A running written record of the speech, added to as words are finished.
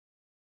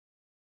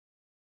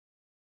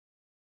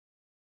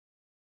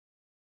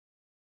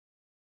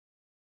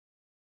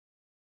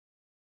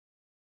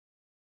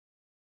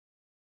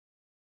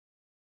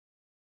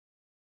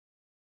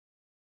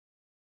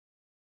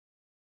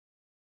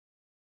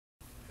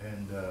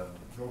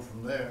go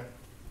from there.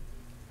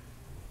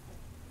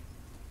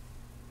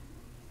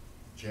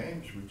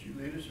 James, would you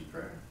lead us in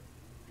prayer?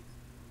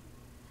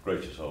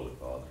 Gracious Holy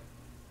Father,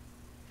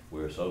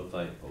 we are so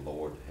thankful,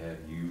 Lord, to have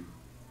you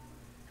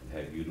and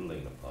have you to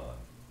lean upon.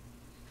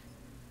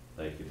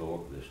 Thank you,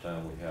 Lord, for this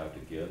time we have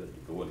together to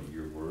go into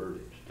your word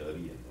and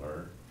study and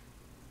learn.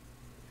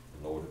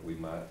 And Lord, that we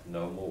might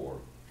know more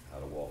how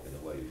to walk in the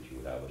way that you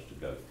would have us to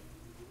go.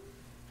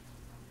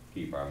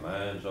 Keep our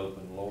minds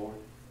open, Lord.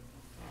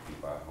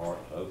 Keep our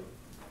hearts open,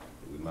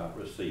 that we might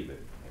receive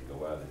it and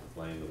go out and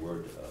proclaim the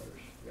word to others.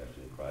 We ask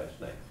it in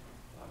Christ's name.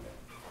 Amen.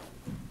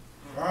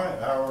 All right,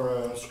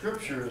 our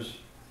scriptures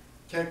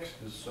text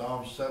is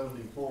Psalm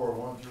 74,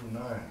 1 through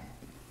 9.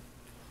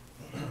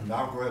 And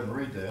I'll go ahead and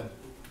read that.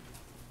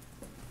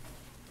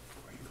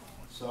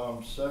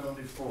 Psalm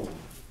 74,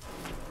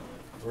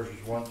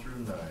 verses 1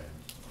 through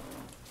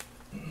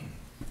 9.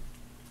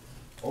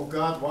 O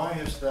God, why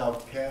hast thou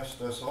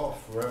cast us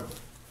off forever?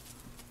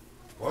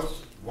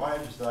 Why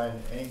does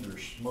thine anger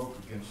smoke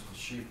against the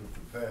sheep of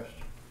the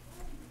pasture?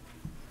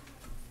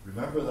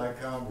 Remember thy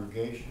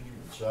congregation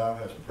which thou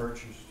hast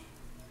purchased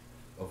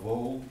of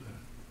old,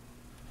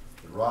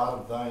 the rod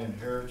of thine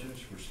inheritance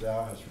which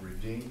thou hast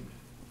redeemed,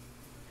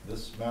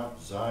 this Mount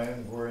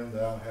Zion wherein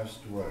thou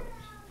hast dwelt.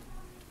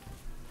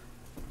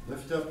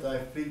 Lift up thy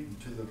feet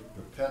into the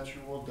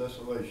perpetual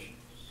desolations,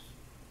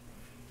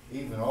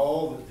 even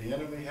all that the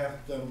enemy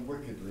hath done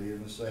wickedly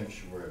in the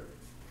sanctuary.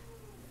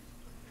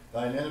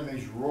 Thine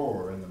enemies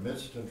roar in the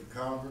midst of the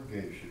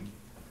congregation,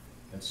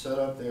 and set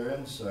up their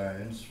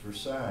ensigns for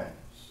signs.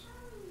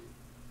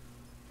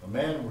 A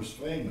man was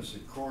famous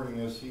according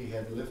as he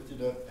had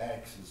lifted up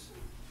axes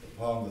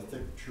upon the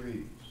thick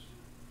trees.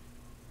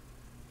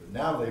 But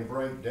now they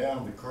break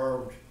down the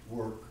carved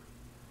work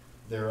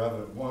thereof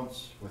at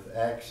once with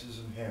axes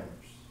and hammers.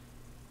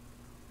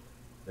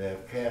 They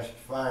have cast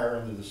fire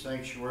into the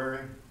sanctuary,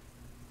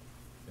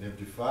 and have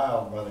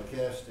defiled by the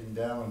casting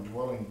down and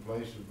dwelling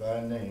place of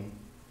thy name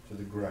to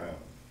the ground.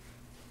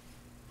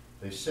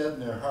 They said in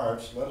their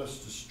hearts, let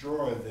us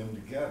destroy them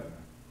together.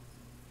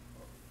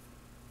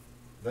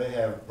 They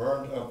have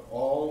burned up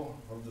all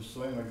of the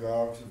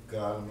synagogues of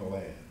God in the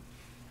land.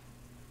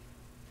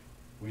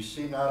 We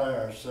see not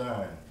our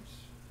signs.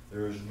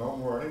 There is no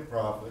more any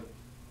prophet,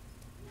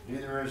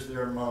 neither is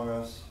there among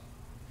us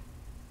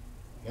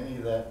any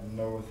that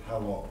knoweth how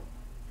long.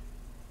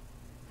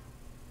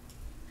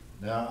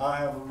 Now, I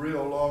have a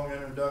real long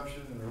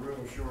introduction and a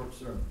real short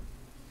sermon.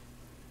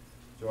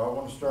 So I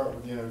want to start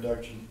with the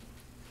introduction.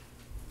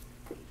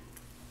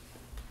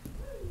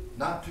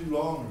 Not too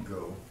long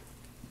ago,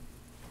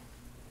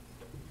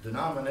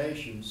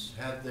 denominations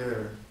had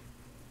their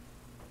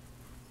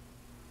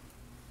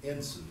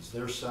ensigns,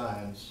 their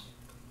signs,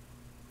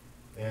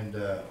 and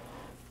there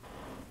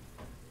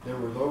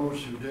were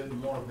those who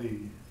didn't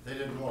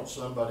want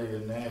somebody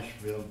in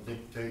Nashville to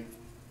dictate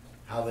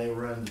how they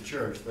run the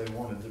church. They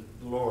wanted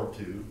the Lord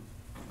to,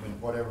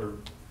 in whatever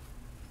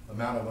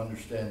amount of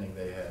understanding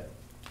they had.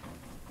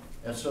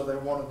 And so they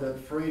wanted that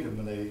freedom,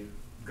 and they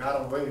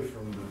got away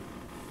from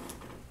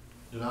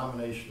the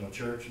denominational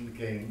church and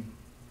became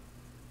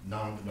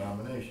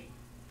non-denominational.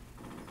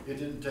 It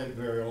didn't take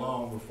very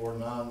long before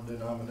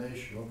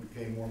non-denominational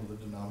became one of the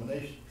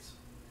denominations.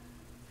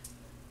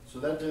 So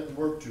that didn't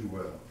work too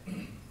well.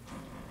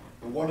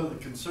 But one of the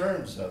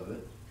concerns of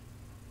it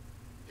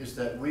is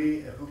that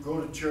we who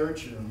go to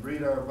church and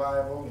read our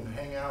Bible and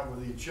hang out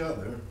with each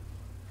other,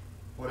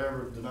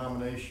 whatever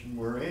denomination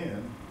we're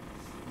in,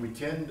 we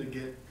tend to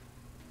get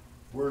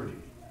wordy.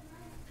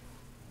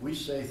 We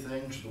say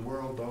things the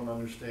world don't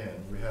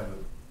understand. We have a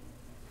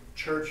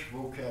church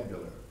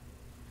vocabulary.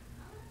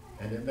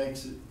 And it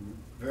makes it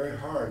very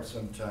hard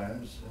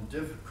sometimes and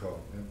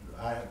difficult. And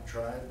I have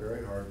tried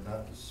very hard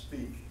not to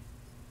speak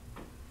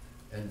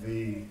and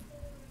be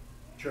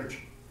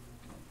churchy.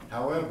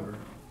 However,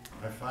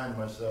 I find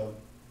myself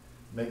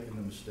making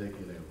a mistake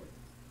anyway.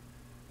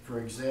 For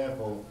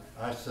example,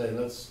 I say,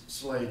 let's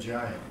slay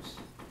giants.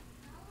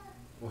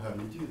 Well, how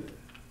do you do that?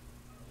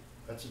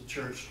 That's a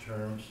church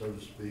term, so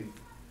to speak.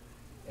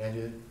 And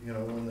it,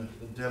 when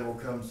the devil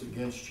comes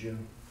against you,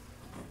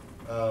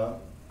 to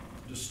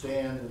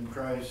stand in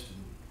Christ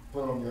and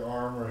put on your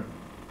armor and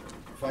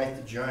fight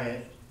the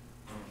giant.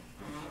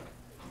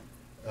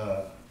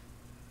 But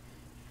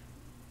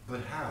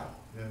how?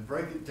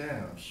 Break it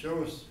down.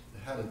 Show us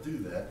how to do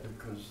that,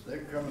 because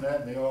they're coming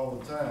at me all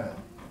the time.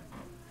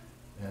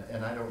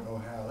 And I don't know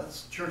how.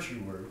 That's churchy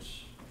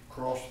words.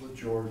 Cross the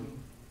Jordan.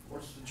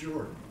 What's the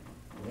Jordan?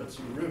 Well, that's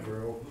a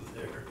river over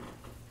there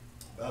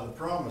by the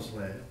promised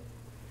land.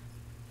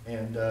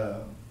 And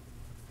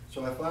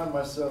so I find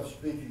myself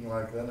speaking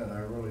like that, and I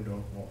really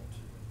don't want to.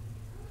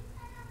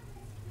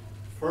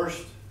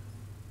 First,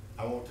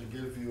 I want to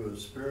give you a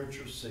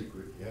spiritual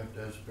secret. You have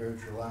to have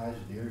spiritual eyes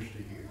and ears to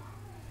hear.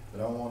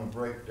 But I want to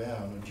break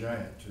down a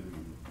giant to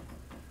you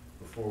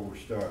before we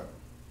start.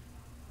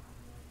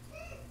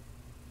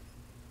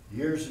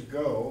 Years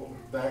ago,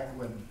 back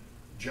when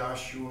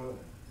Joshua,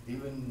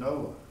 even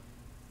Noah,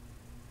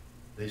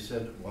 they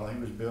said while he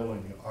was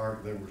building the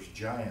ark, there was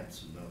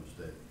giants in those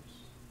days.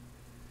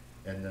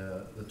 And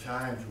the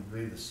times will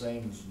be the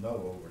same as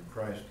Noah when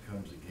Christ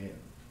comes again.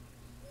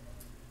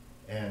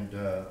 And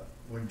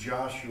when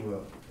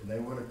Joshua, and they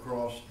went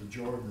across the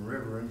Jordan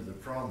River into the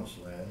Promised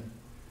Land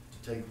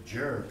to take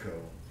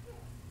Jericho,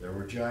 there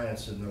were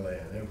giants in the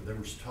land. There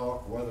was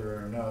talk whether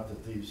or not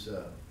that these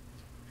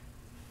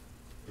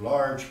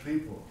large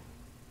people,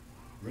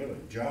 really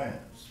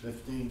giants,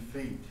 15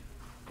 feet,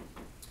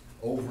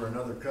 over in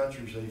other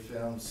countries they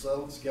found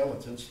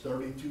skeletons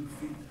 32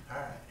 feet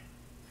high,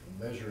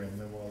 measuring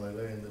them while they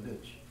lay in the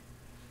ditch.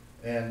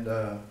 And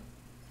but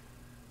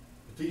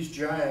these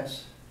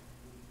giants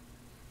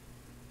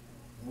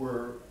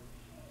were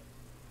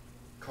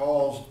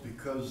caused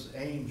because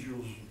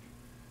angels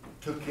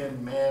took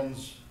in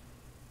man's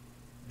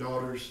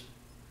daughters,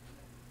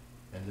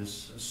 and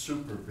this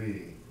super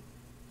being,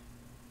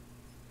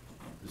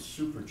 this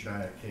super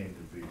giant came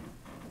to be.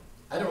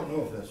 I don't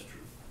know if that's true,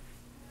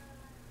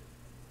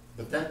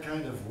 but that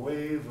kind of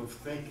wave of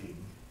thinking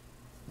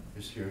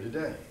is here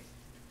today.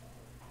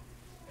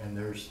 And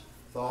there's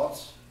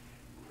thoughts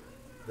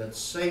that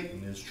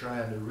Satan is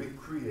trying to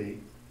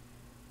recreate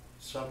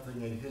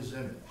something in his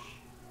image.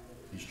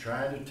 He's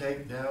trying to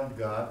take down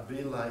God,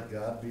 be like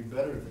God, be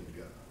better than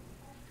God.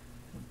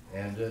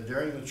 And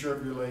during the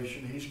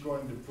tribulation, he's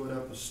going to put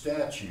up a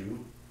statue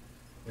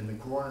in the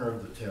corner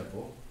of the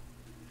temple.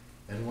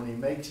 And when he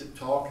makes it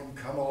talk and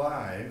come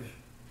alive,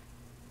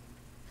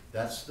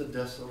 that's the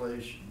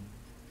desolation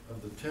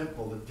of the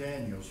temple that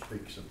Daniel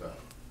speaks about.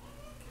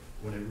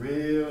 When it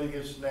really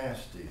gets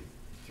nasty,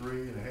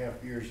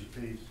 3.5 years of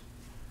peace,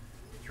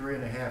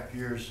 3.5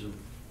 years of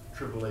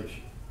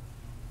tribulation.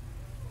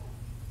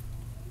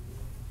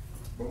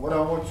 But what I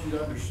want you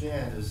to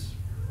understand is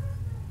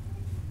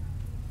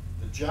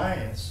the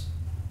giants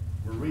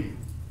were real,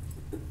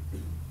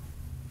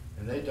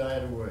 and they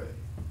died away.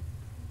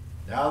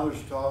 Now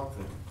there's talk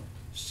that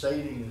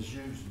Satan is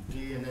using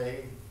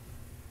DNA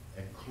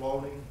and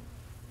cloning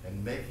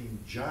and making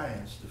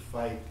giants to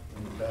fight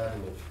in the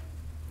battle of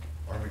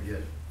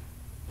Armageddon.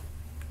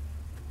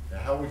 Now,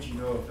 how would you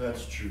know if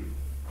that's true?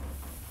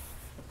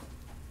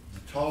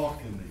 The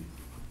talk and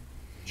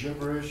the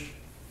gibberish,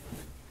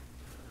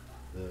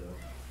 the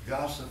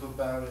gossip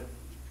about it,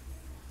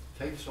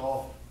 takes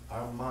off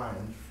our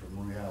mind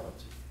from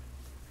reality.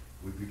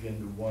 We begin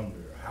to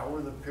wonder, how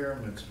were the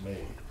pyramids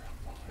made?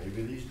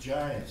 Maybe these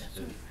giants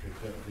did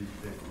pick up these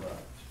big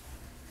rocks.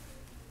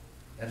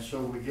 And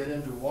so we get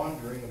into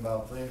wondering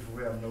about things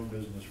we have no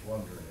business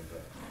wondering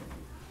about.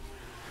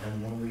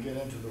 And when we get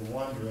into the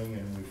wondering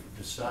and we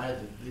decide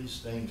that these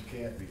things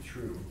can't be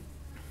true,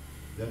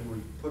 then we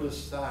put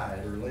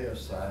aside or lay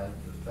aside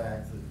the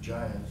fact that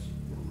giants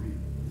were real.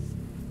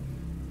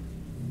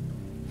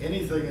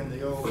 Anything in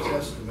the Old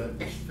Testament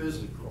was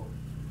physical,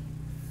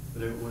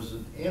 but it was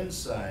an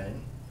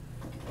ensign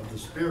of the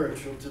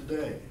spiritual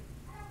today.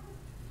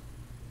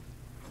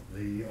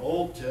 The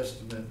Old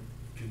Testament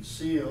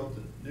concealed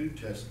the New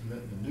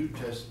Testament. The New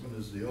Testament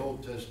is the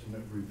Old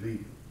Testament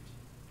revealed.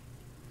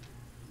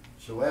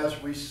 So as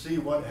we see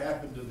what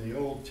happened in the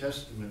Old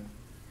Testament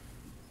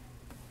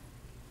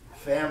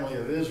family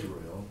of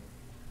Israel,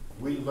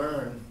 we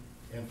learn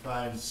and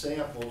find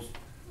samples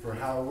for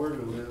how we're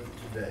to live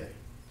today.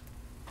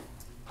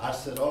 I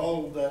said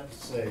all of that to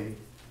say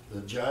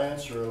the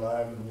giants are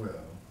alive and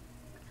well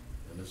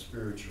in the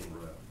spiritual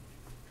realm.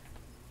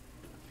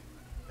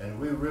 And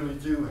we really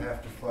do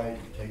have to fight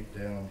and take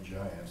down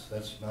giants.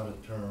 That's not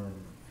a term,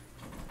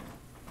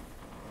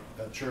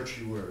 a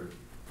churchy word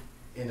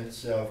in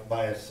itself,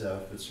 by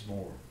itself. It's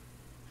more.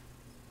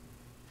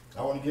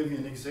 I want to give you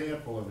an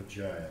example of a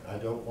giant. I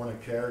don't want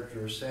to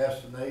character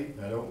assassinate,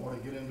 and I don't want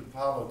to get into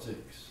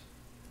politics.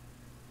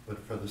 But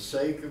for the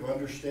sake of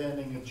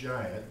understanding a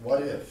giant,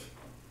 what if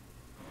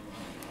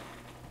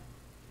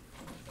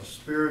a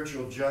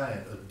spiritual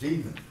giant, a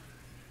demon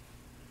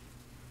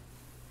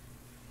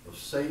of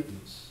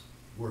Satan's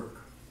work,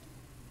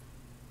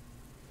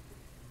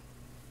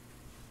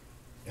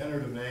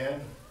 entered a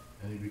man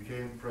and he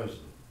became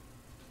president?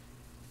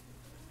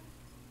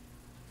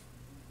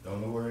 Don't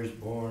know where he's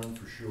born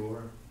for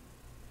sure.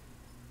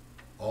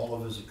 All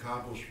of his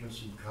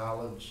accomplishments in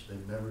college,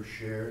 they've never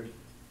shared.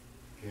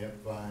 Can't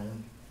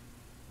find.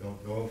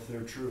 Don't know if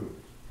they're true.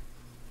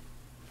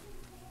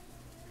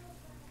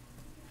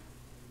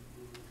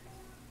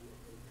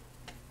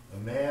 A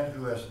man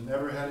who has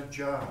never had a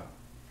job,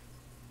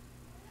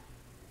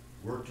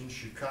 worked in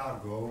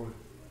Chicago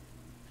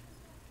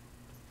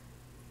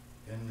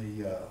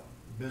in the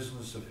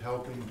business of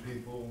helping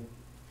people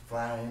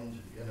find,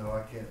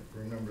 I can't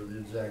remember the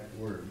exact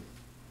word,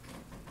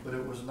 but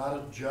it was not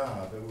a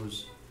job. It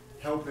was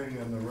helping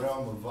in the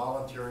realm of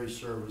voluntary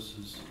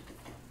services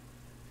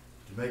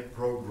to make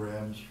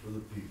programs for the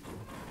people.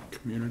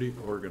 Community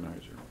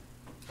organizer.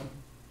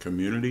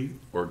 Community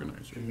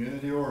organizer.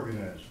 Community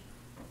organizer.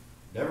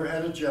 Never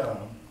had a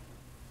job,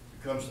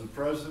 becomes the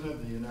President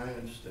of the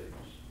United States,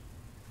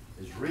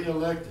 is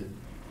reelected,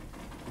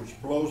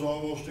 which blows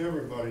almost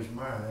everybody's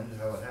mind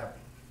how it happened.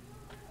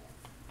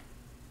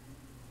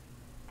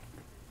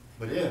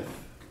 But if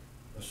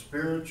a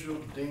spiritual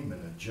demon,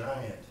 a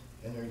giant,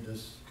 entered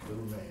this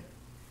little man.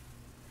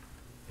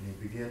 And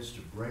he begins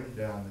to bring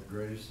down the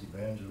greatest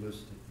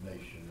evangelistic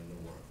nation in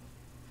the world.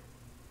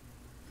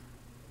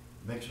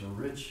 Makes a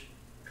rich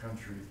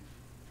country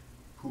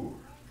poor,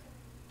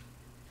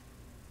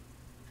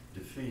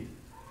 defeated.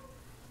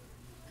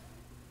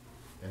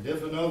 And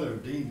if another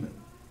demon,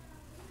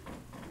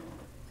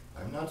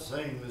 I'm not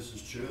saying this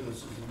is true, this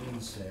is an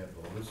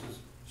ensample. This is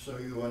so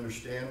you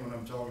understand what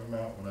I'm talking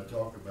about when I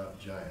talk about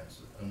giants.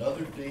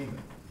 Another demon,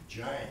 the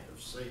giant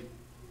of Satan,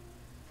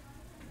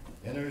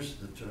 enters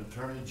the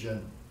attorney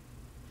general.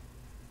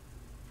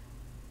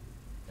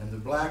 And the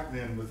black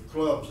men with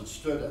clubs that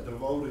stood at the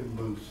voting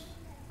booths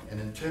and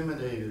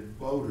intimidated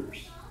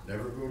voters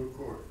never go to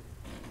court.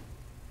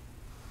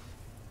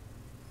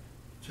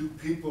 Two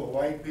people,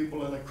 white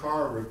people in a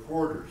car,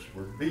 reporters,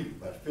 were beat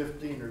by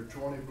 15 or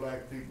 20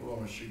 black people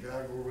on a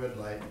Chicago red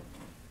light.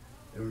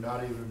 They were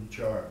not even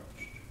charged.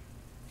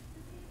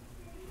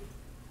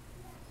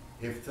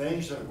 If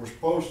things that were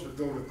supposed to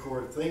go to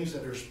court, things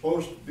that are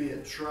supposed to be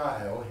at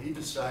trial, he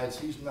decides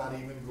he's not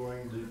even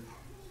going to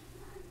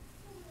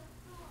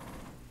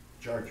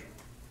charge them.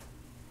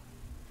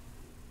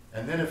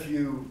 And then if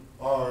you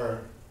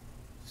are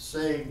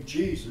saying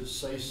Jesus,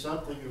 say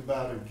something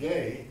about a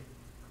gay,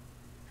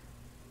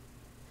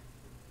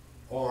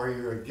 or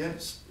you're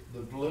against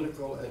the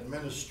political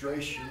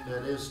administration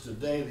that is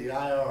today, the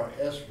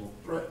IRS will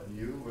threaten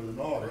you with an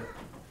audit,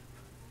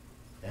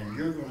 and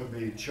you're going to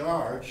be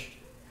charged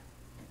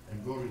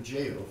and go to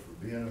jail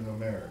for being an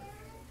American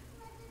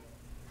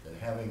and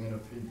having an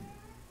opinion.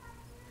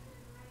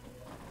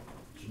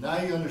 So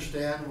now you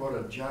understand what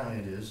a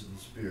giant is in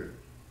the spirit.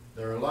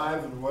 They're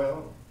alive and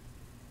well,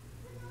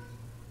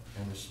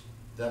 and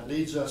that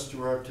leads us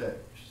to our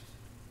text,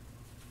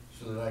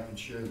 so that I can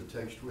share the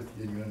text with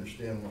you and you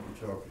understand what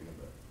we're talking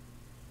about.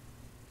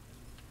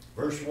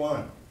 Verse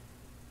 1.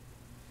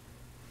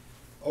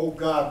 O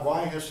God,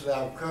 why hast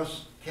thou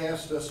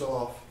cast us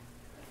off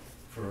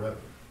forever?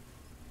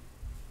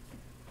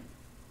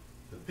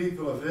 The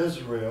people of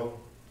Israel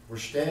were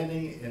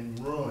standing in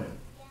ruin,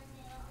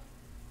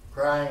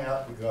 crying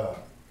out to God.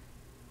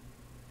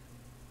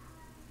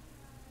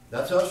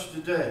 That's us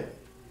today.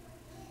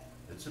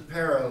 It's a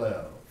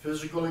parallel,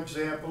 physical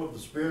example of the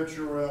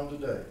spiritual realm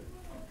today.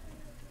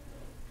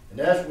 And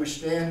as we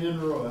stand in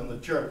ruin, the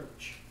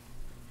church,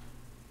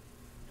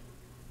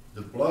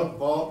 the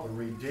blood-bought, the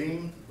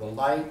redeemed, the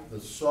light, the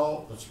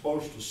salt that's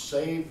supposed to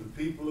save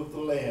the people of the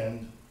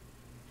land,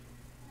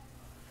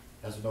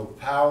 has no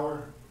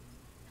power.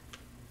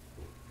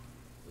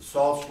 The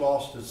salt's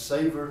lost its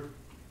savor.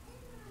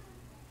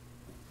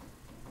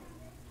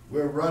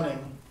 We're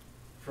running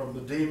from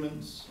the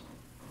demons.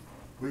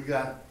 We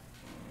got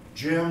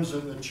gyms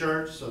in the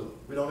church so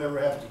we don't ever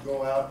have to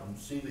go out and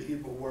see the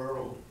evil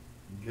world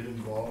and get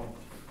involved.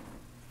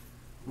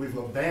 We've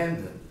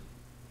abandoned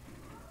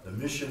the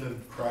mission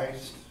of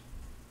Christ.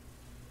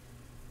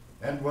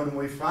 And when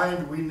we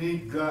find we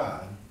need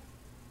God,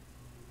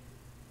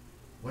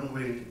 when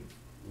we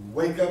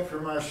wake up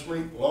from our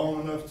sleep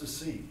long enough to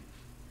see,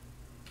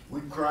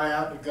 we cry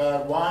out to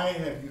God, why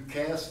have you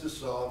cast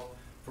us off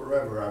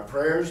forever? Our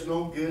prayers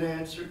don't get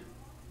answered.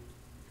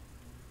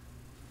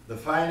 The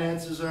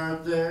finances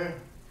aren't there.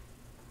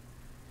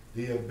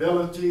 The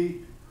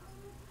ability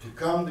to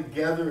come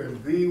together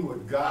and be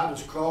what God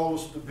has called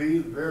us to be,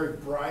 the very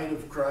bride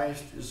of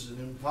Christ, is an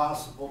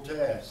impossible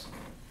task.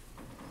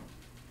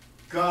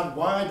 God,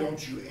 why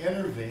don't you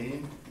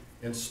intervene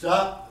and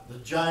stop the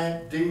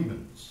giant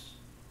demons?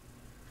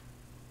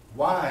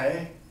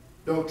 Why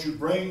don't you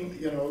bring,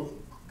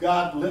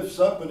 God lifts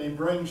up and he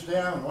brings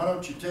down. Why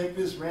don't you take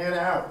this man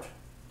out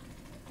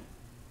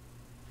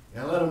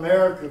and let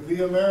America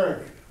be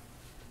America?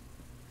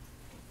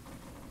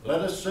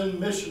 Let us send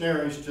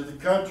missionaries to the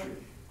country.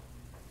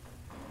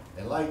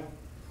 And like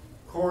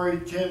Corrie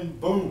ten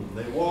Boom,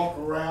 they walk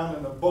around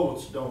and the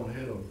bullets don't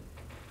hit them.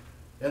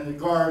 And the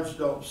guards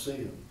don't see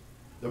them.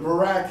 The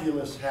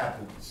miraculous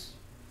happens.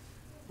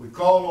 We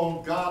call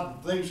on God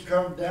and things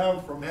come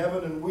down from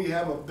heaven and we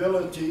have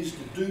abilities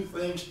to do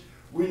things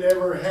we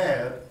never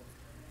had.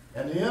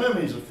 And the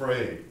enemy's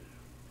afraid.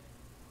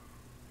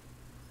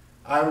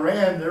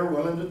 Iran, they're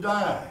willing to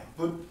die.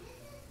 Put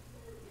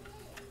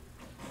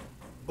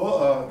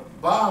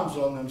bombs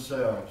on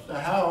themselves. Now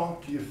how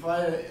do you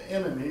fight an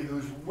enemy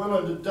who's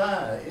willing to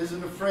die,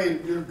 isn't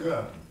afraid of your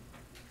gun?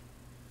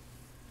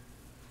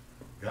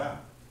 God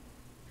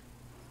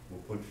will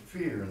put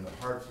fear in the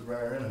hearts of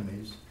our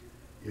enemies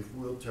if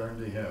we'll turn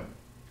to him.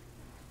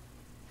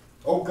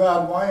 Oh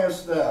God, why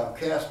hast thou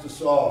cast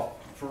us off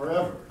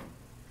forever?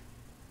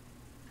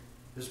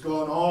 It's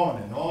going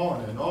on and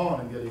on and on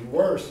and getting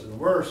worse and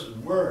worse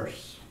and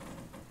worse.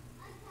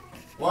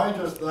 Why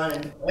does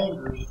thine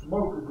anger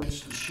smoke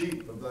against the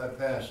sheep of thy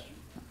pasture?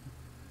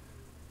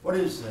 What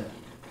is that?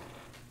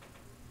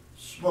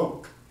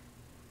 Smoke.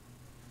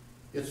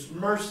 It's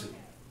mercy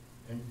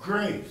and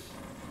grace.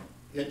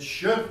 It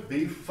should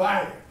be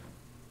fire.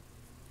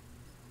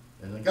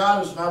 And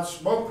God is not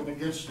smoking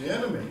against the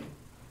enemy.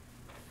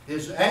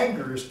 His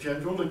anger is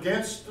kindled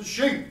against the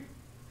sheep.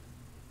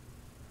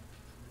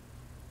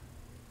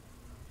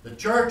 The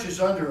church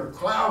is under a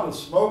cloud of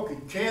smoke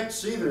and can't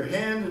see their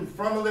hand in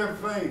front of their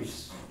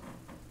face.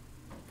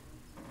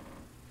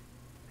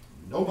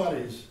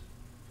 Nobody's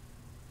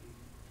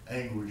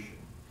anguishing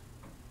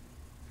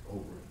over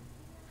it.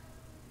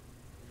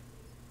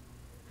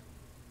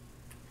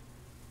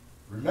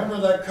 Remember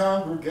that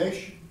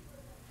congregation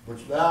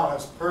which thou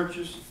hast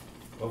purchased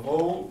of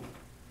old,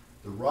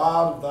 the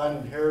rod of thine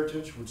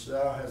inheritance which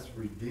thou hast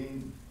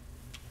redeemed.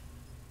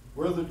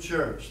 We're the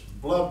church, the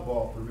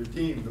blood-bought, the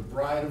redeemed, the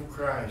bride of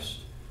Christ,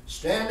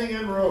 standing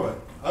in ruin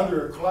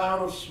under a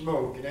cloud of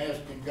smoke and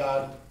asking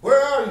God,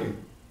 where are you?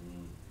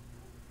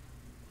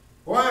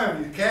 Why have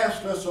you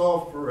cast us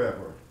off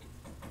forever?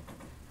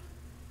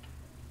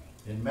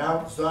 In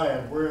Mount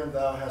Zion, wherein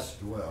thou hast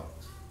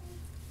dwelt.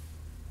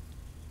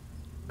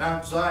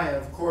 Mount Zion,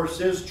 of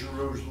course, is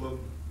Jerusalem,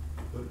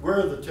 but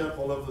we're the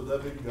temple of the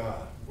living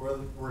God,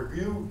 where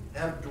you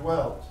have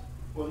dwelt.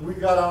 When we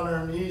got on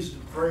our knees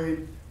and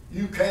prayed,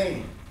 you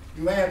came,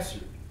 you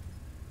answered.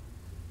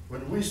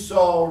 When we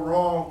saw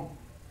wrong,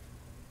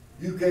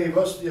 you gave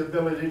us the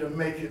ability to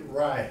make it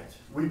right.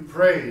 We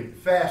prayed,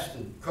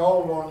 fasted,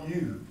 called on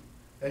you,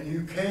 and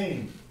you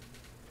came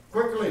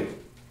quickly.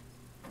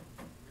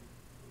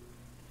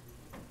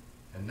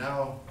 And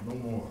now, no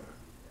more.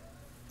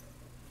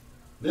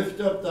 Lift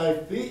up thy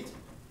feet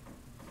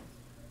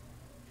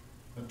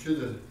unto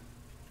the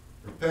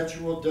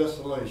perpetual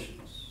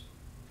desolations,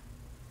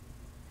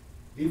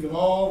 even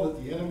all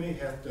that the enemy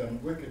hath done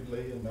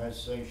wickedly in thy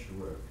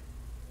sanctuary.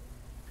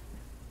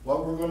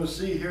 What we're going to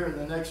see here in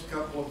the next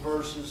couple of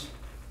verses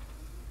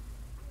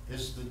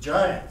is the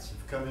giants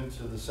have come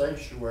into the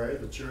sanctuary,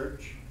 the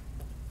church.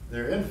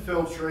 They're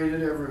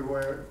infiltrated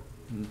everywhere.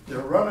 They're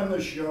running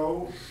the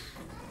show.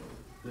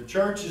 The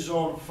church is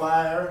on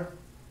fire.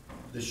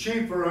 The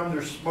sheep are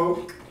under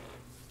smoke.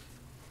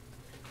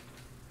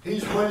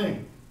 He's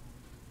winning.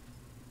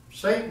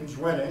 Satan's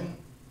winning.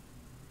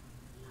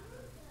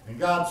 And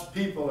God's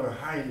people are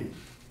hiding.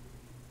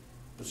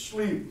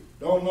 Asleep.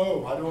 Don't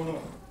know. I don't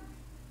know.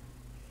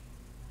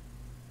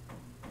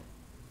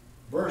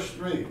 Verse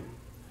 3.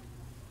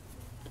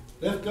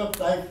 Lift up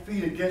thy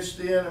feet against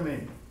the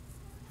enemy.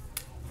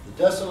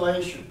 The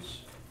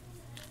desolations.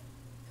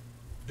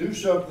 Do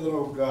something,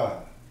 O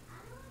God.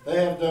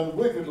 They have done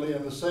wickedly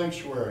in the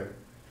sanctuary.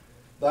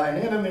 Thine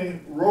enemy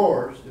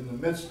roars in the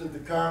midst of the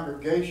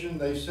congregation.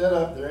 They set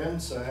up their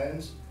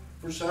ensigns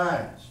for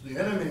signs. The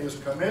enemy has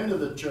come into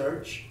the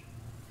church,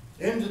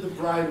 into the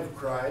bride of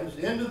Christ,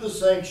 into the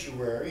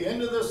sanctuary,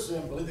 into the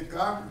assembly, the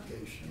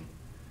congregation.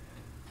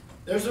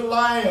 There's a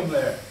lion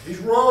there. He's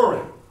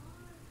roaring.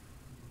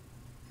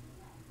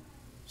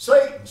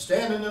 Satan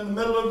standing in the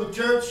middle of the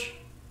church,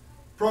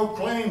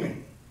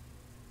 proclaiming.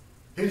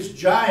 His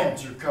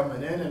giants are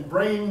coming in and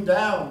bringing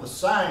down the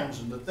signs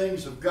and the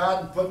things of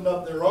God and putting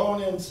up their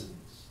own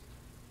incense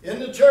in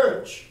the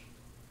church.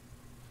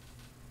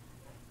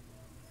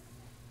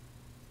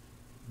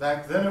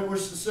 Back then it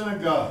was the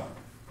synagogue,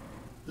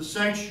 the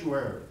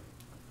sanctuary.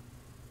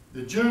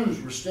 The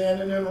Jews were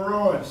standing in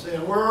ruin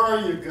saying, where are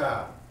you,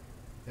 God?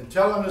 And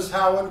telling us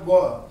how it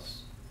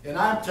was. And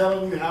I'm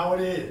telling you how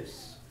it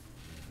is.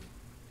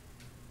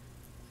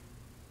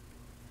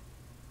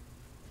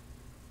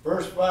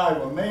 Verse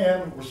 5, a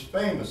man was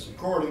famous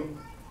according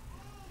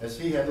as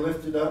he had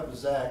lifted up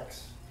his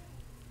axe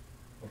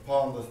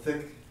upon the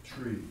thick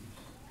trees.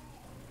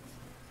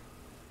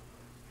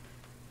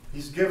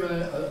 He's given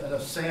a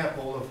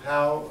sample of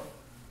how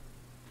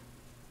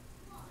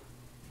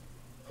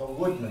a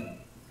woodman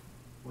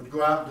would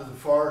go out into the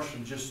forest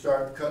and just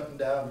start cutting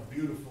down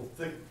beautiful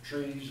thick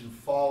trees and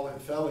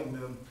felling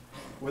them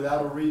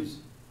without a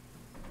reason.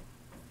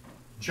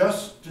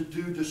 Just to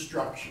do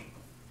destruction.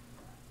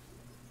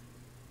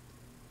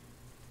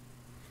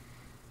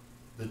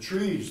 The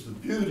trees, the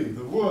beauty,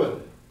 the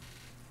wood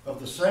of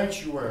the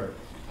sanctuary.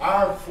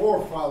 Our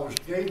forefathers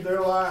gave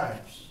their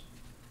lives,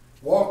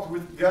 walked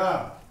with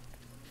God,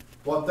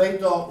 what they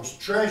thought was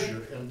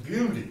treasure and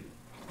beauty.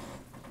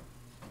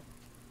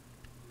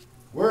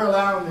 We're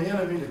allowing the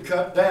enemy to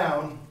cut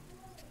down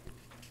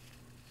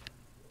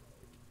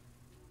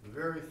the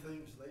very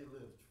things they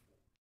lived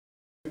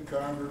for. The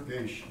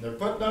congregation. They're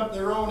putting up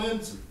their own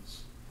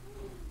incense.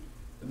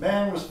 The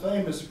man was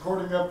famous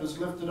according up as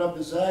lifted up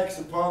his axe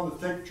upon the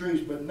thick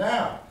trees. But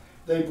now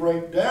they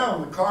break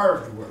down the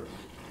carved work.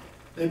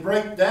 They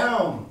break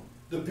down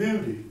the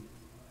beauty.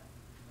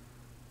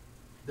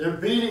 They're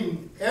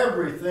beating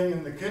everything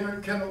in the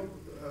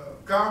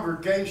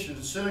congregation,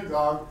 the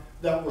synagogue,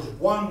 that was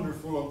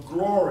wonderful and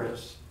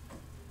glorious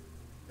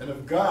and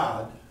of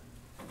God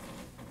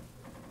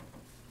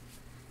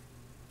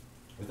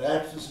with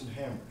axes and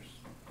hammers.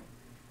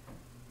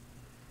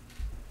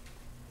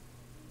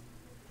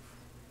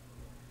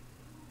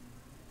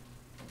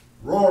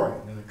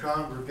 Roaring in the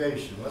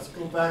congregation. Let's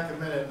go back a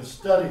minute and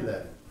study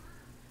that.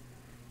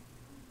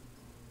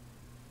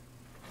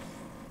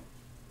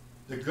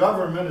 The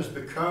government has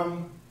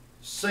become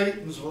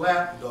Satan's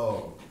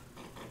lapdog.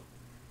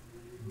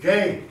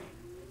 Gay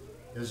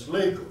is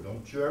legal.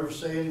 Don't you ever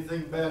say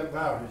anything bad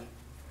about it.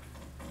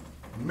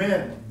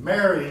 Men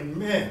marrying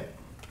men.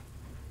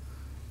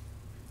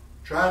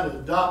 trying to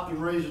adopt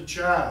and raise a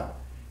child.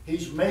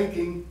 He's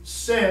making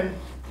sin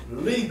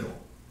legal.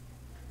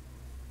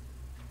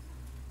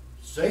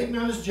 Satan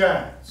and his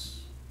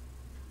giants.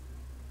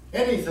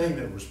 Anything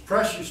that was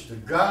precious to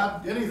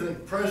God, anything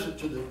precious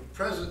to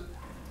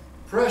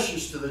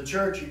the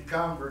church and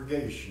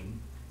congregation,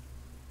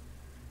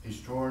 he's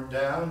torn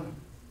down.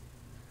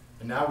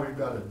 And now we've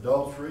got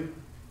adultery,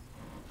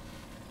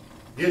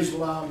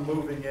 Islam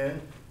moving in.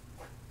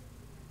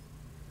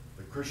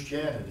 But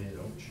Christianity,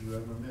 don't you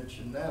ever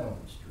mention that on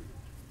the street.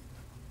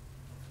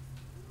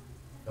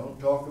 Don't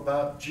talk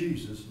about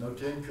Jesus, no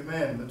Ten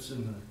Commandments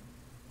in the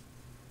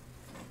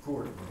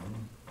courtroom.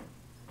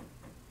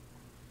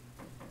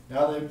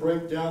 Now they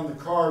break down the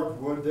carved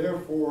wood,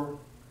 therefore,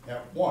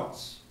 at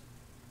once,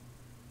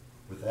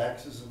 with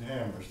axes and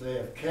hammers. They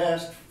have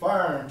cast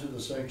fire into the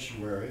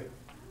sanctuary.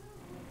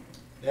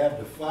 They have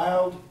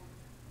defiled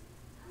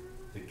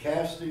the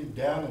casting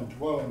down and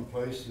dwelling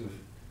place of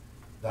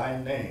thy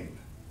name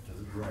to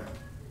the ground.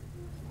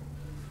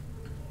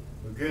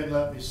 Again,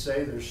 let me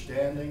say they're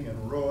standing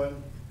in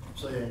ruin,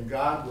 saying,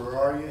 God, where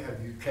are you?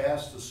 Have you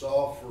cast us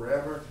off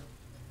forever?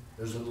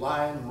 There's a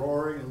lion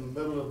roaring in the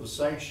middle of the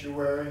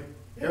sanctuary.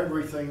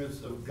 Everything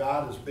that's of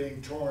God is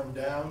being torn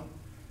down.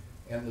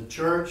 And the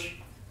church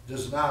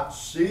does not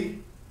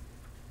see,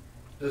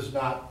 does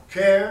not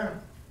care,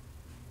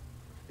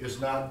 is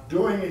not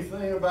doing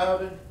anything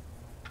about it.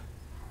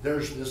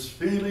 There's this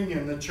feeling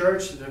in the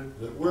church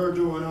that we're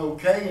doing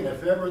okay, and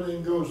if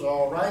everything goes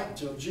all right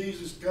until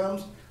Jesus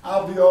comes,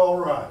 I'll be all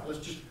right. Let's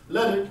just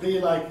let it be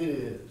like it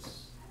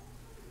is.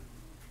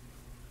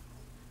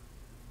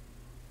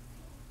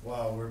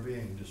 While we're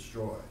being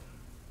destroyed.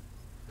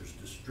 There's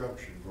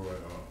destruction going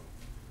on.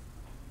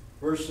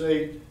 Verse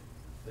 8,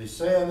 they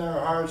say in their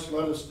hearts,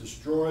 let us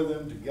destroy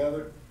them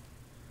together.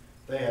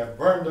 They have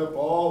burned up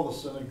all the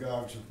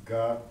synagogues of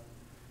God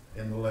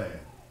in the land.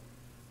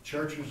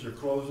 Churches are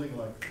closing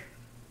like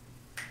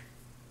that.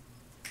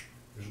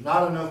 There's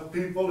not enough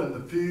people in the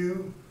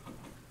pew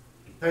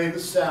to pay the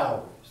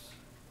salaries,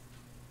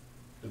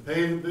 to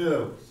pay the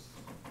bills.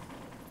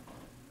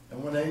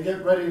 And when they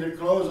get ready to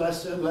close, I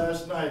said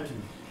last night to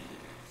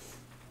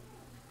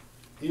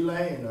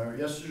Elaine, or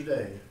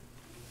yesterday,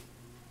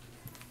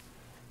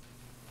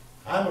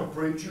 I'm a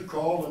preacher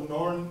called and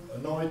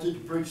anointed to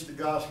preach the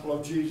gospel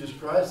of Jesus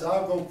Christ.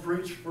 I'll go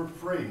preach for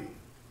free.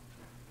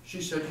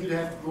 She said, you'd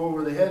have to go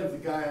over the head of the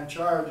guy in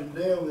charge in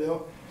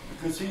Daleville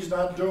because he's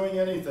not doing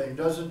anything,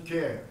 doesn't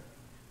care.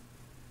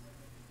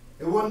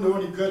 It wouldn't do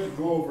any good to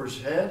go over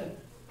his head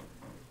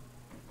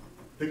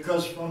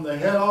because from the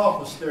head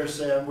office they're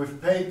saying,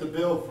 we've paid the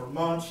bill for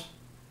months,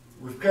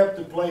 we've kept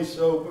the place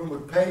open, we're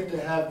paid to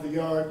have the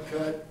yard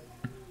cut,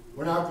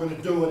 we're not going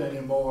to do it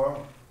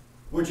anymore,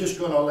 we're just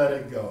going to let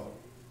it go.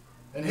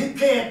 And he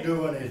can't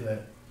do anything.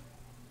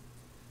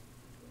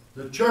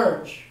 The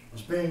church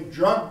is being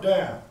drugged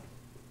down.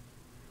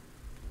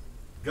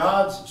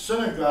 God's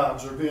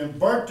synagogues are being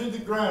burnt to the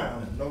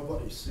ground and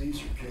nobody sees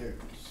or cares.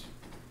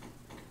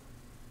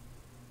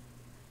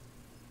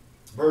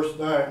 Verse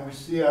 9, we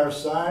see our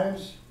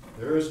signs,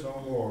 there is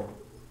no more.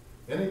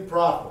 Any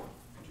prophet,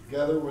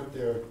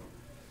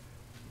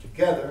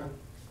 together,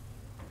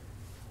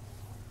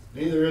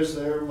 neither is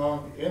there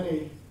among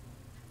any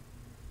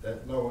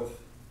that knoweth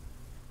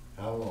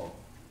how long.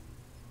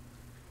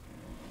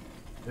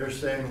 They're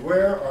saying,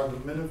 where are the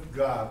men of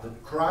God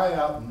that cry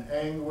out in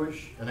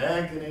anguish and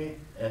agony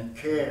and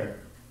care?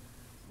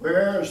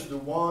 Where is the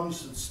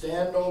ones that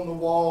stand on the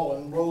wall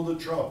and blow the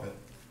trumpet?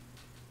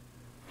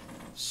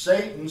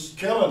 Satan's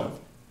killing them.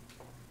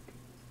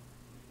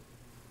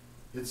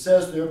 It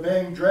says they're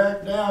being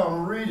dragged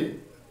down. Read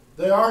it.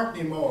 They aren't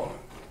anymore.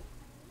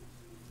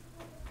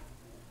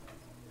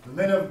 The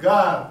men of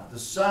God, the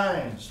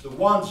signs, the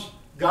ones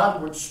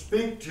God would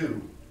speak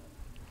to,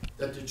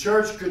 that the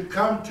church could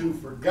come to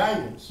for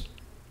guidance,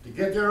 to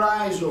get their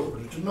eyes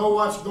open, to know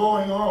what's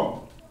going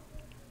on.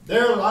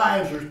 Their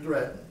lives are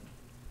threatened.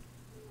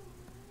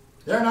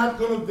 They're not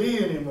going to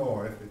be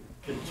anymore if it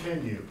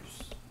continues.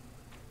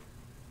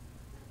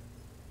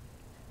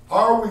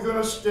 Are we going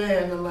to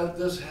stand and let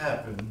this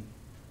happen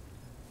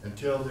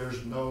until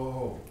there's no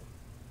hope?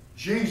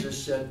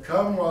 Jesus said,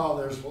 come while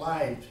there's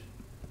light,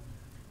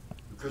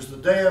 because the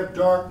day of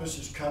darkness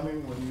is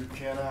coming when you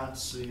cannot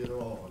see it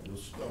all. You'll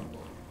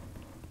stumble.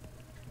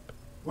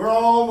 We're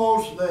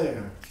almost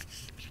there.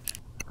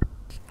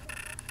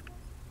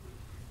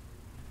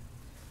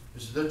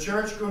 Is the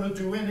church going to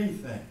do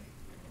anything?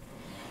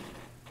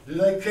 Do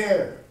they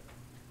care?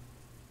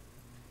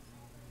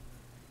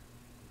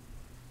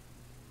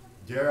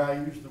 Dare I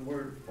use the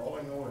word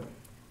falling away?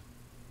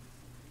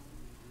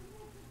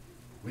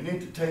 We need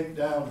to take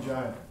down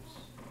giants.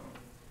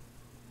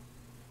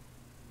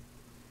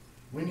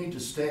 We need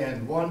to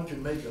stand. One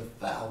can make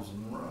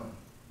 1,000 run.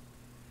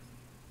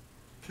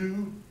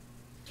 2,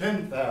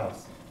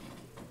 10,000.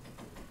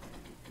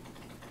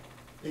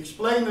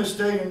 Explain this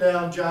taking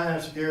down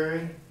giants,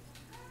 Gary.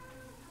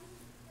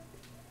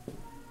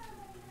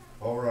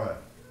 All right.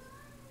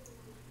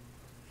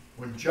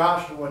 When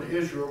Joshua and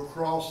Israel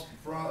crossed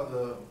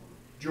the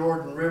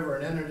Jordan River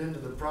and entered into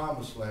the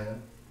promised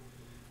land,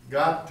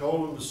 God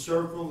told them to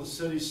circle the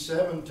city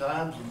 7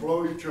 times and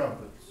blow your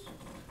trumpets.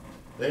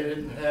 They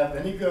didn't have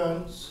any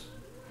guns.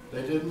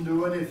 They didn't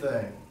do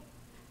anything.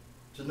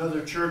 It's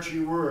another churchy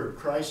word,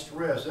 Christ's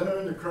rest. Enter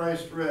into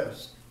Christ's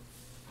rest.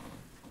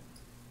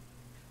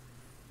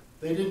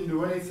 They didn't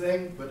do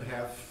anything but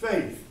have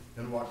faith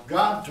in what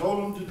God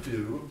told them to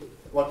do,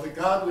 what the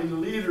godly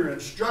leader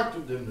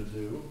instructed them to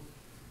do,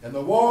 and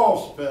the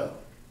walls fell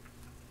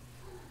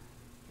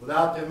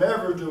without them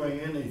ever doing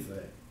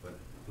anything but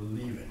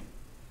believing.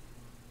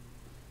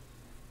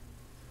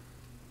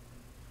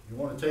 You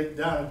want to take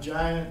down a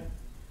giant?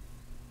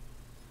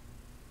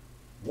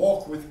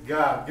 Walk with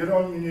God. Get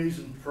on your knees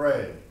and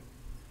pray.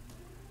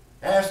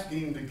 Ask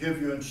Him to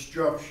give you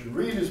instruction.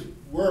 Read His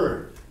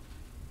Word.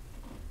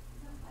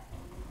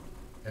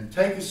 And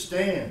take a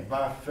stand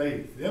by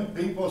faith. Them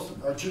people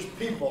are just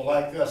people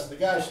like us. The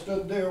guy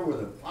stood there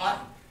with a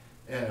pot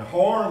and a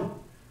horn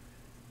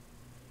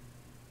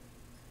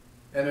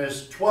and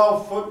his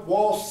 12-foot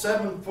wall,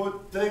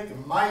 7-foot thick,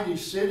 a mighty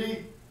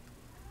city.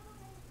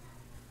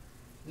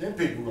 And them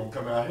people going to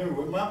come out here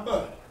with my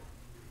butt.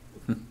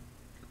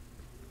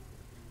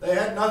 They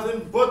had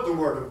nothing but the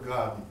Word of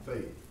God and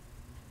faith.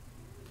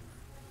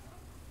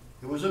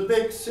 It was a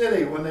big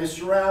city. When they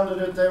surrounded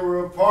it, they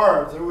were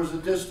apart. There was a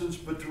distance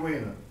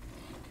between them.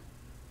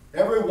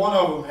 Every one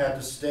of them had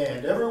to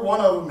stand. Every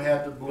one of them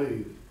had to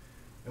believe.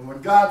 And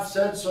when God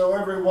said so,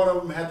 every one of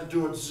them had to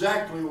do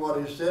exactly what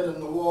He said, and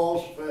the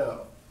walls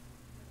fell.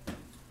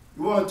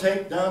 You want to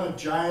take down a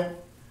giant?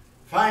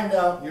 Find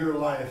out in your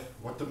life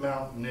what the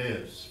mountain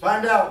is.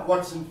 Find out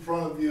what's in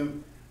front of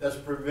you that's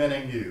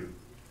preventing you.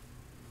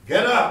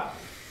 Get up.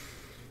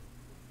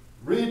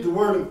 Read the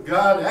Word of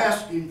God.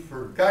 Ask Him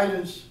for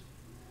guidance.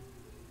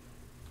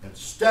 And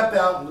step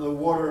out into the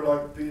water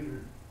like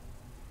Peter.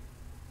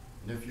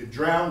 And if you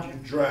drowned, you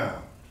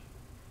drowned.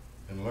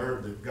 And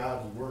learn that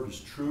God's Word is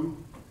true.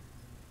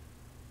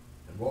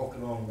 And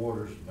walking on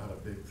water is not a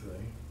big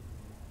thing.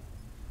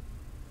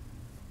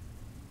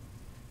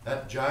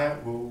 That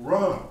giant will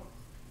run.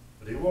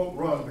 But he won't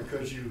run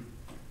because you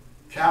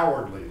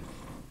cowardly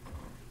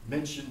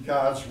mention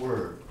God's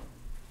Word.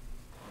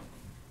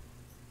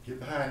 Get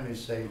behind me,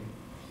 Satan.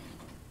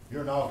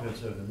 You're an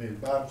offensive to me.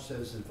 The Bible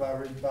says that if I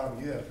read the Bible,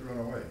 you have to run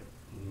away.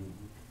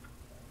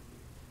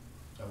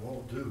 That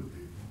won't do,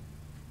 people.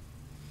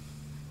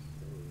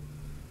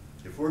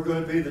 If we're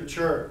going to be the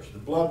church, the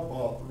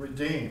blood-bought, the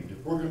redeemed,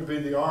 if we're going to be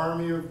the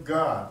army of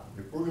God,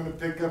 if we're going to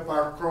pick up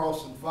our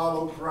cross and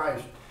follow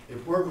Christ,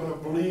 if we're going to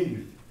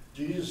believe,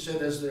 Jesus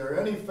said, is there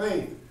any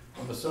faith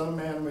when the Son of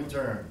Man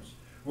returns?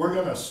 We're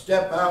going to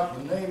step out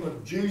in the name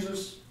of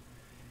Jesus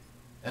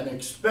and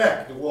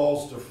expect the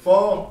walls to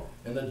fall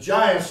and the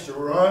giants to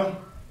run,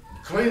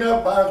 clean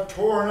up our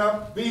torn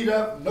up, beat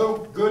up, no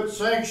good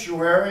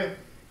sanctuary,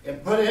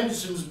 and put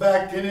ensigns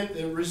back in it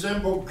that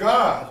resemble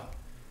God,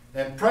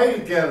 and pray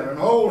together and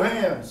hold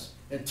hands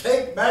and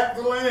take back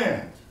the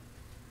land.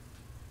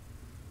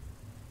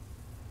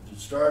 It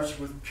starts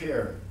with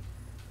caring,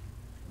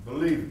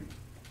 believing,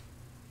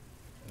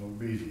 and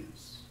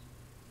obedience.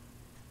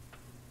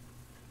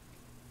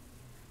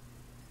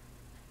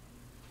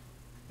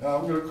 Now,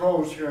 I'm going to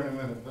close here in a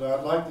minute, but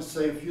I'd like to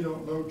say, if you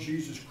don't know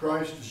Jesus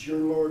Christ as your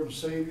Lord and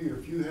Savior,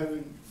 if you're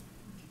having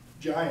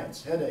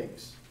giants,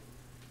 headaches,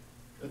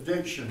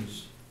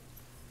 addictions,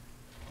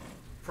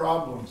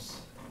 problems,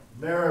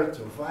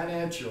 marital,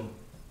 financial,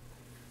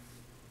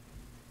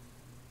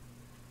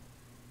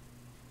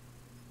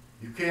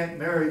 you can't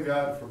marry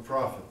God for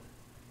profit.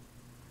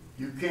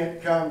 You can't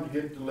come to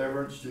get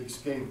deliverance to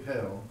escape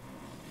hell.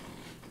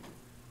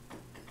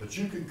 But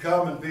you can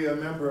come and be a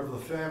member of the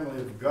family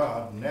of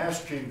God and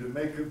ask Him to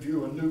make of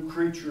you a new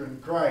creature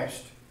in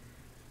Christ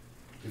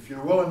if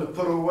you're willing to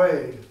put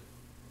away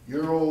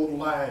your old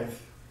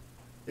life.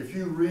 If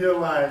you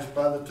realize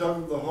by the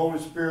tug of the Holy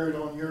Spirit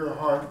on your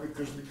heart,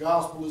 because the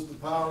gospel is the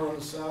power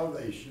of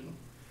salvation,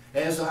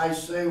 as I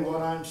say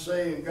what I'm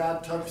saying,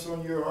 God tugs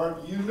on your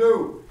heart, you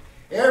knew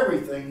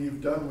everything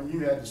you've done when you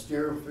had the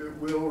steering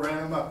wheel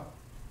ran them up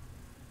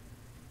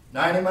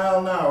 90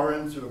 miles an hour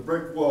into a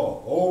brick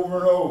wall, over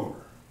and over.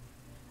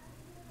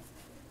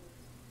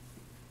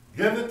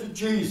 Give it to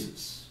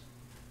Jesus.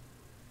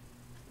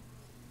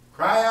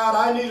 Cry out,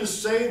 I need a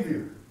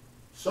Savior.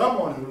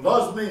 Someone who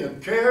loves me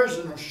and cares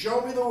and will show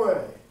me the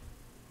way.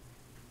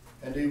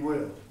 And He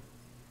will.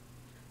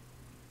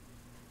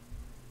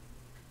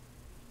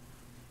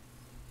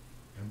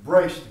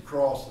 Embrace the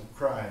cross of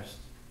Christ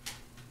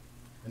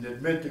and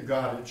admit to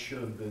God it should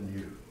have been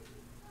you.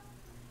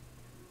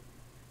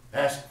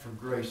 Ask for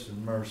grace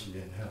and mercy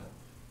and help.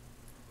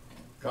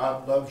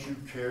 God loves you,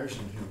 cares,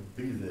 and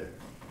He'll be there.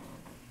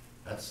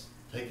 That's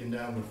taking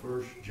down the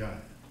first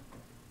giant.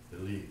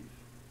 Believe.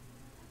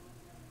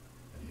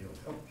 And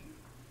He'll help you.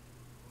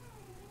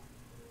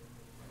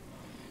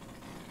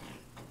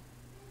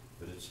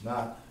 But it's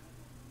not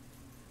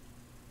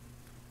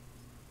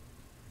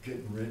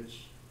getting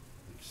rich,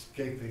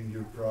 escaping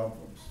your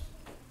problems.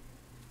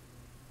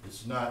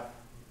 It's not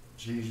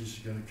Jesus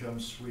going to come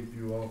sweep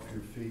you off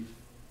your feet.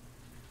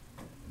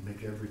 and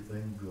make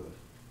everything good.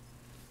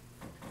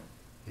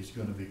 He's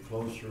going to be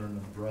closer than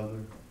a brother.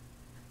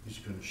 He's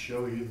going to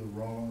show you the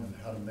wrong and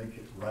how to make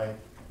it right.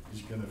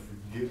 He's going to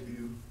forgive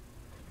you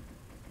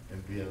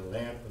and be a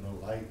lamp and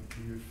a light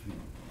to your feet.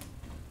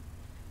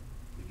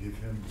 You give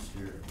him the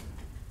steering wheel.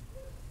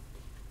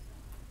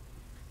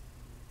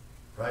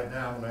 Right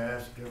now, I'm going to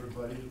ask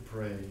everybody to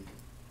pray.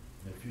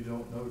 And if you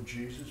don't know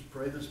Jesus,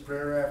 pray this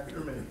prayer after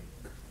me.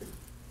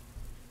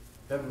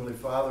 Heavenly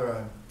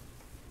Father,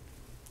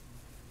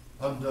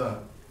 I'm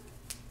done.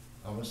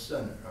 I'm a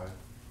sinner.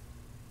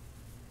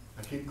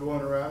 I keep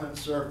going around in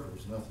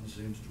circles. Nothing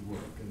seems to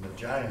work. And the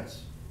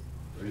giants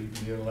are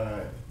eating me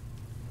alive.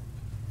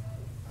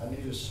 I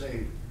need a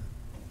Savior.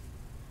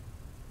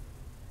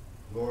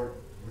 Lord,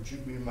 would you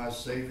be my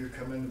Savior?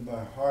 Come into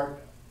my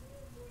heart.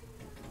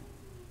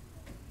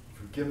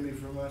 Forgive me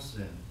for my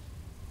sins.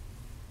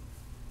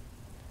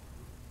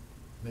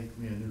 Make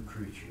me a new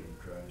creature in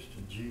Christ.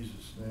 In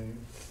Jesus' name.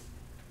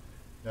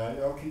 Now,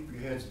 y'all keep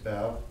your heads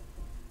bowed.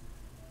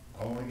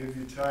 I want to give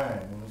you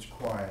time when it's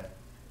quiet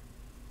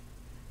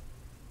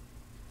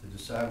to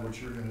decide what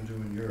you're going to do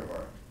in your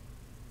heart.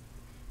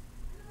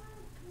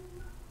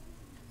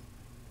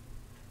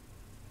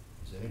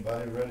 Is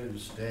anybody ready to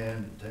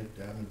stand and take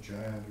down a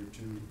giant or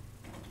two?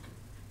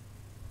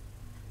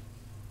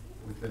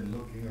 We've been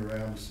looking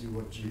around to see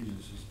what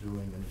Jesus is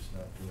doing, and he's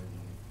not doing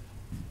anything.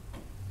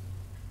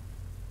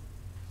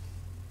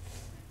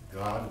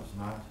 God is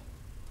not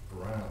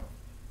around.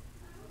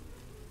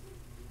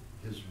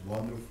 His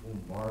wonderful,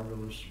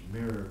 marvelous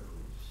miracles,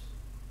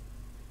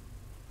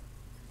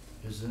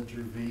 his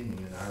intervening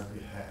in our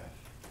behalf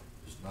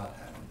is not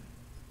happening.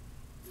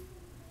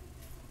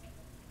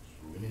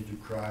 So we need to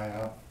cry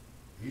out,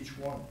 each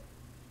one,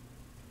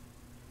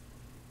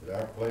 at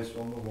our place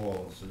on the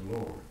wall and say,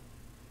 Lord,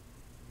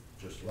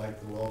 just like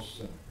the lost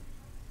sinner,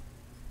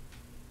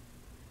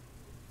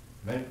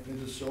 make me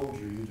the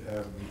soldier you'd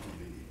have me to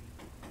be.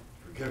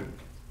 Forgive me.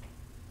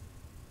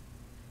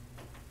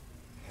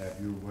 Have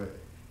your way.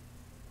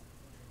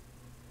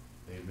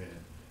 Amen.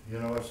 You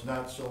know, it's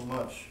not so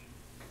much,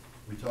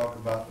 we talk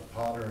about the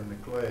potter and the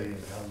clay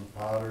and how the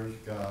potter is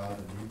God,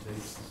 and he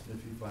takes this,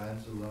 if he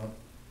finds a lump,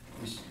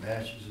 he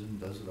smashes it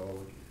and does it all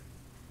again.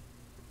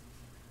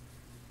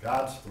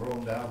 God's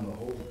thrown down the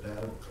whole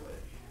vat of clay.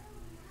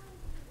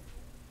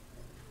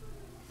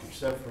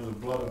 Except for the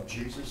blood of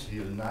Jesus, he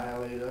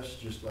annihilated us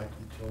just like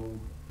he told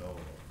Noah.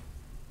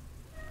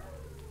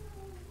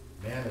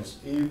 Man is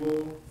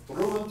evil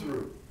through and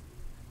through.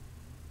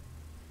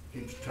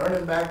 Keeps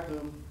turning back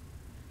to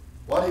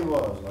what he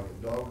was, like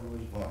a dog to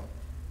his vomit.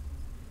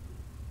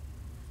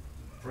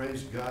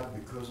 Praise God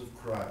because of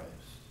Christ.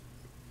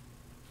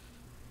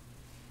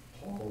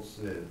 Paul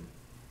said,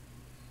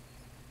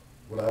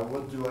 what I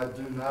would do, I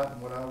do not,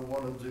 and what I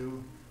want to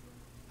do,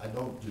 I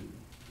don't do.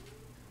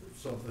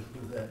 Something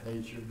of that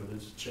nature, but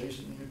it's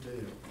chasing your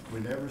tail.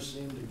 We never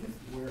seem to get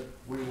where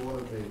we want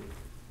to be.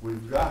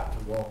 We've got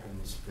to walk in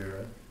the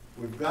Spirit.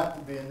 We've got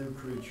to be a new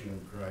creature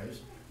in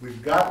Christ.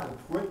 We've got to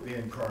quit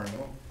being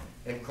carnal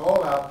and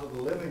call out to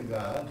the living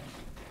God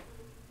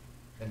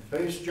and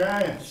face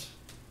giants.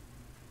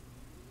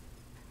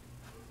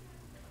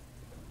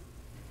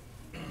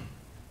 The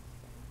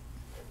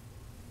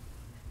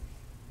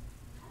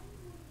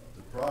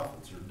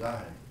prophets are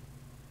dying.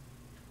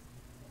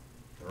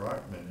 There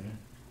aren't many.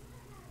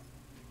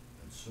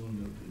 Soon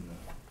there'll be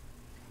none.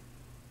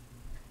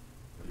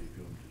 What are you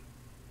going to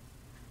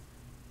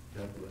do?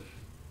 God bless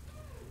you.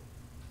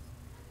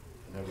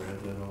 I never had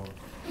that on.